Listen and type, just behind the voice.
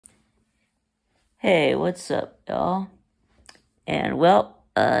Hey, what's up, y'all? And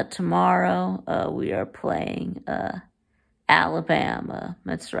tomorrow we are playing Alabama.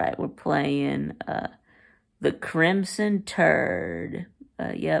 That's right, we're playing the Crimson Tide.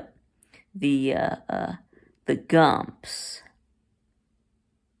 Yep, the uh, uh, the Gumps.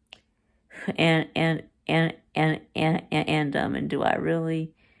 And do I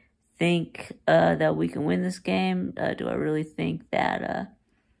really think that we can win this game? Do I really think that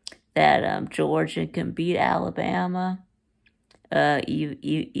Georgia can beat Alabama? Even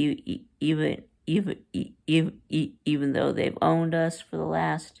though they've owned us for the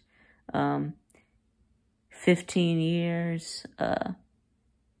last 15 years,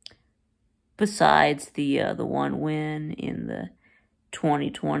 besides the one win in the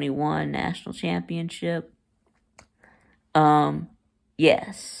 2021 national championship.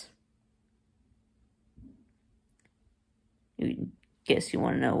 Yes. Guess you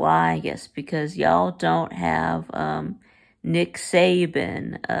want to know why? I guess because y'all don't have Nick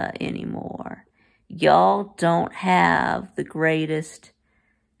Saban anymore. Y'all don't have the greatest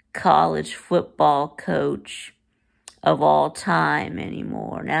college football coach of all time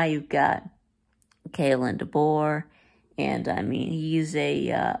anymore. Now you've got Kalen DeBoer, and I mean he's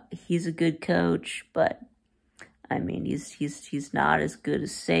a good coach, but I mean he's not as good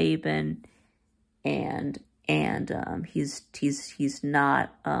as Saban, and he's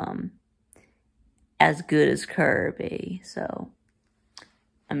not as good as Kirby. So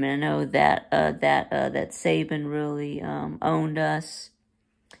I mean I know that that Saban really owned us,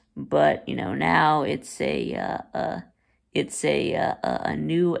 but you know now it's a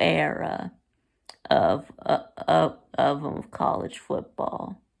new era of college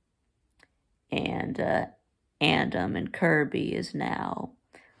football, and Kirby is now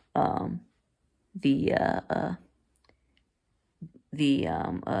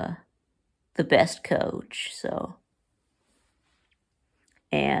the best coach. So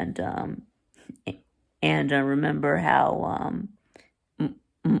and remember how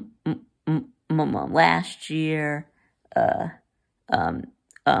last year when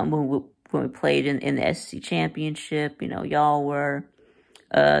we played in the SEC championship, you know, y'all were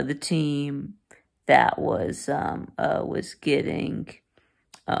the team that was getting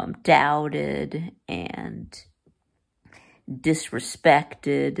doubted and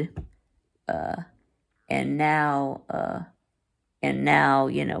disrespected, and now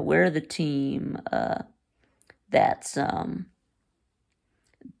you know we're the team that's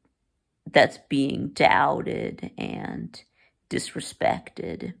being doubted and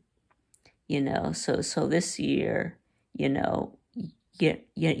disrespected. You know, so this year, you know,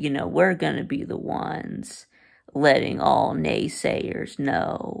 we're gonna be the ones letting all naysayers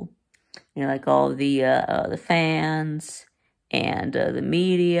know, you know, like all the fans and the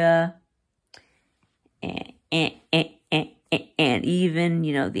media, and even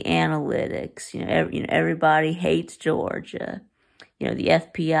you know the analytics. You know, everybody hates Georgia. You know, the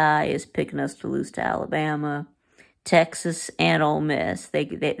FPI is picking us to lose to Alabama, Texas, and Ole Miss. They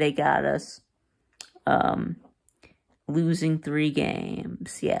got us losing 3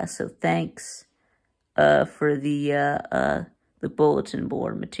 games. Yeah, so thanks for the bulletin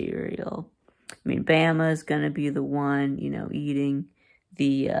board material. I mean, Bama is gonna be the one, you know, eating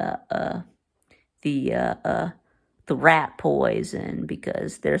the rat poison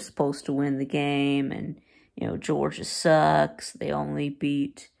because they're supposed to win the game, and you know Georgia sucks. They only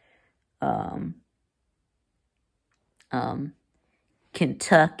beat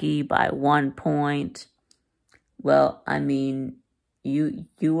Kentucky by 1 point. Well, I mean, you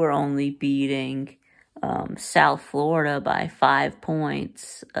were only beating South Florida by 5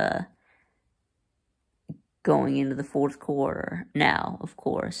 points going into the 4th quarter. Now, of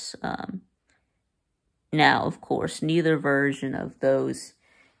course, neither version of those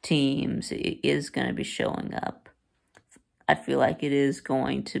teams is going to be showing up. I feel like it is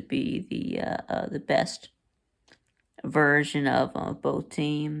going to be the best version of both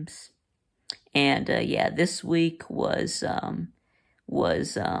teams. And yeah, this week was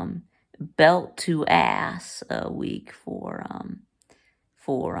belt to ass week for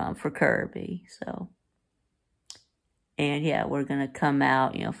Kirby. So, and yeah, we're gonna come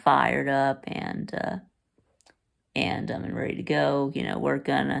out, you know, fired up and ready to go. You know, we're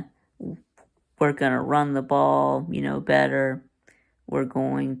gonna run the ball, you know, better. We're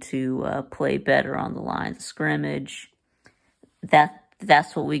going to play better on the lines of scrimmage.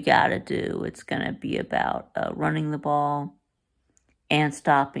 That's what we got to do. It's going to be about running the ball and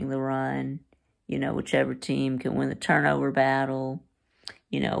stopping the run. You know, whichever team can win the turnover battle,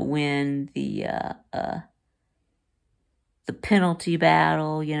 you know, win the the penalty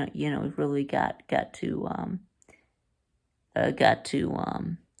battle. We really got to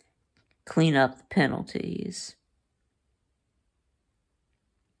clean up the penalties.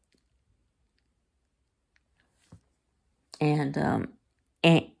 And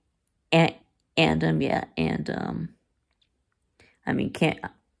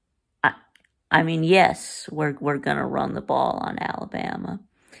yes, we're gonna run the ball on Alabama.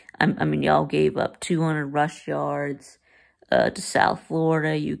 Y'all gave up 200 rush yards to South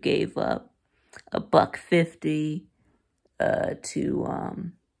Florida. You gave up $150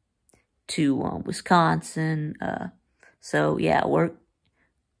 to Wisconsin. So yeah, we're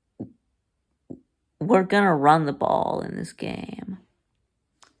gonna run the ball in this game.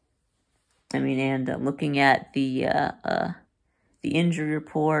 And looking at the injury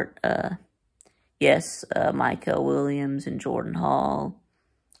report, yes, Micah Williams and Jordan Hall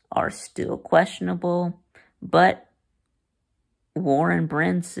are still questionable, but Warren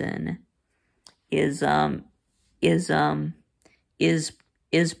Brinson is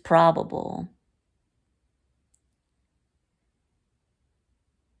probable.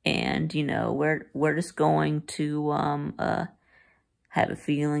 And we're just going to have a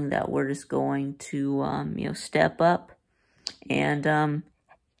feeling that we're just going to step up and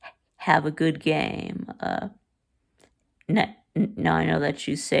have a good game. Now I know that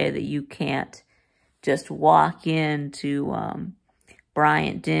you say that you can't just walk into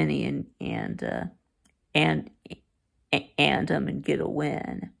Bryant-Denny and get a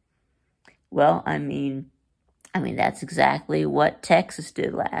win. Well, that's exactly what Texas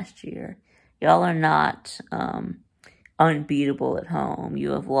did last year. Y'all are not unbeatable at home.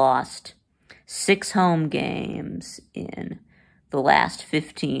 You have lost 6 home games in the last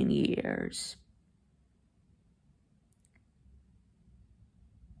 15 years.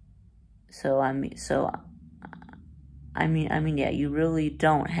 Yeah, you really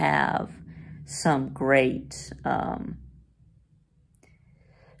don't have some great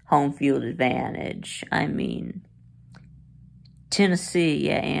home field advantage. Tennessee,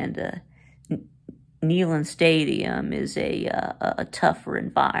 yeah, and Neyland Stadium is a tougher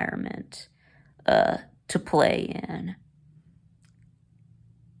environment to play in.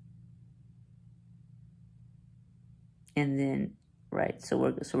 And then, right, so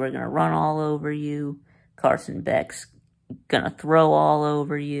we're gonna run all over you. Carson Beck's gonna throw all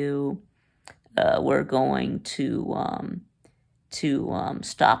over you. We're going to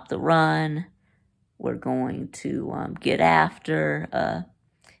stop the run. We're going to get after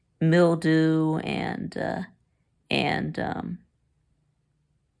Mildew and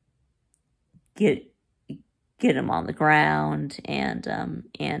get him on the ground. And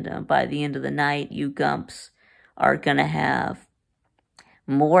by the end of the night, you Gumps are gonna have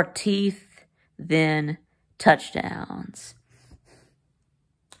more teeth than touchdowns,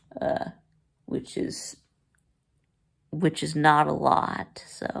 which is not a lot.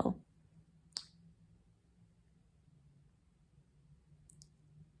 So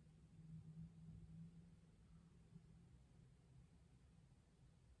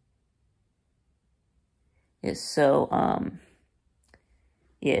it's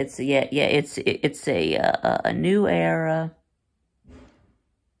it's a new era.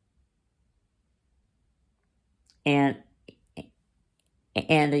 And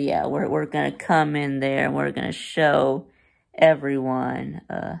yeah, we're gonna come in there and we're gonna show everyone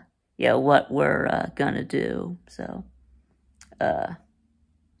what we're gonna do. So but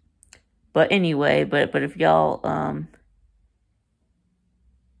anyway, but if y'all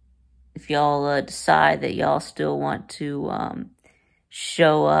decide that y'all still want to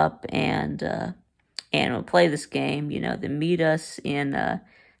show up and we'll play this game, then meet us in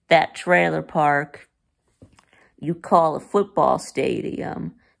that trailer park you call a football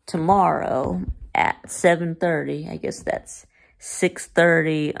stadium tomorrow at 7:30. I guess that's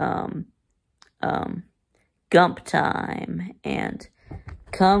 6:30 Gump time, and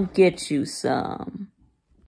come get you some.